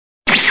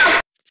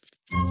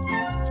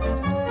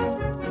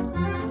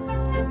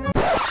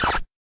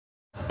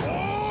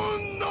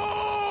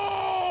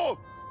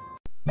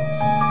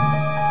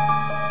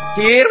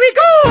Here we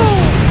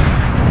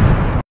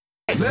go!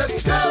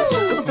 Let's go!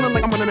 Cause I'm feeling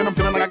like I'm winning and I'm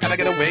feeling like I gotta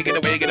get away,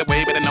 but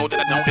I know that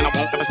I don't and I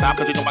won't ever stop,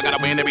 cause you know I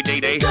gotta win every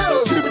day.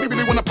 So you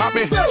really wanna pop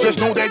me, just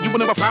know that you will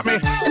never flop me.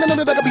 And I know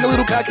that I could be a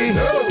little cocky,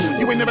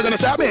 you ain't never gonna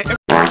stop me.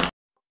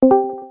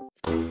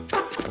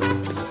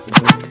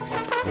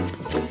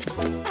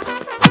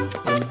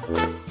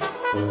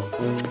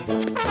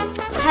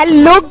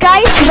 Hello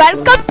guys,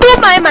 welcome to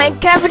my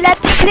Minecraft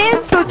Let's Play.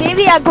 Today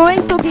we are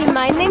going to be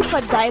mining for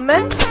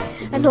diamonds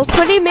and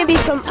hopefully maybe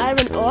some iron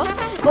ore.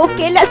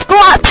 Okay, let's go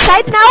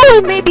outside now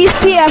and maybe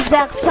see if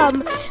there's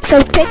some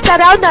pigs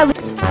around.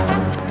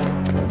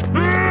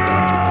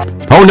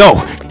 Oh no!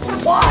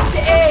 What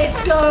is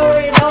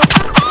going on?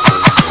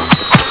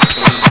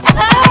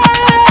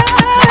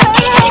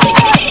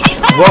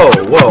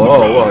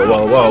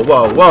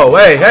 Whoa,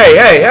 hey!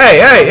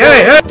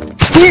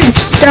 Dude,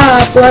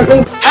 stop, let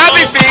me...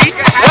 Happy feet,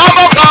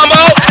 combo,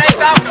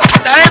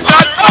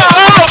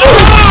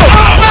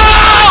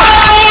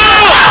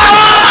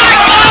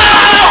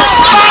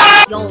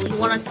 Yo, you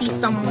wanna see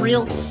some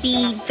real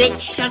speed,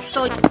 bitch?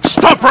 So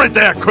Stop right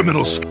there,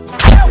 criminals!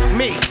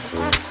 Me!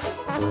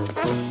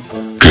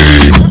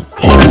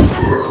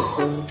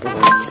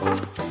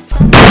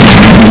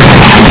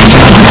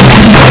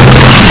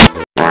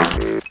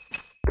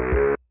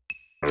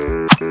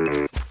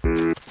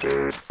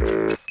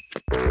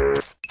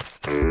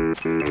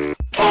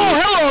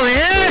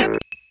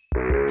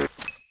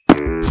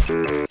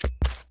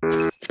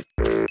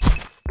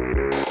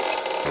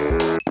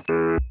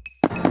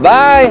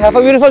 Bye! Have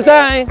a beautiful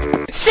time!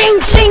 Sing!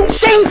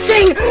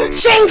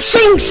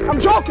 I'm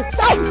joking!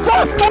 Stop!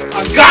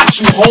 I got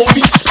you,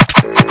 homie!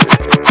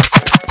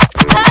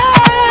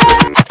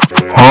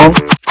 Huh?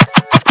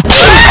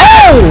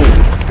 Oh!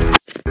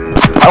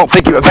 I don't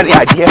think you have any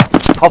idea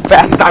how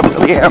fast I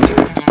really am.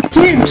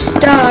 Dude,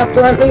 stop,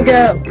 let me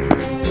go.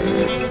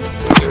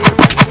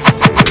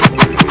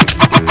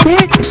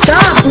 Dude,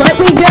 stop, let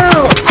me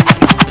go.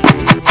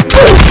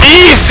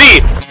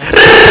 Easy!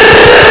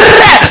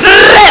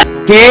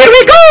 Here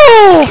we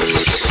go!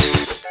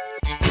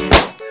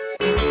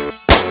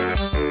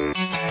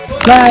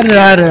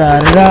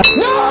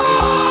 No!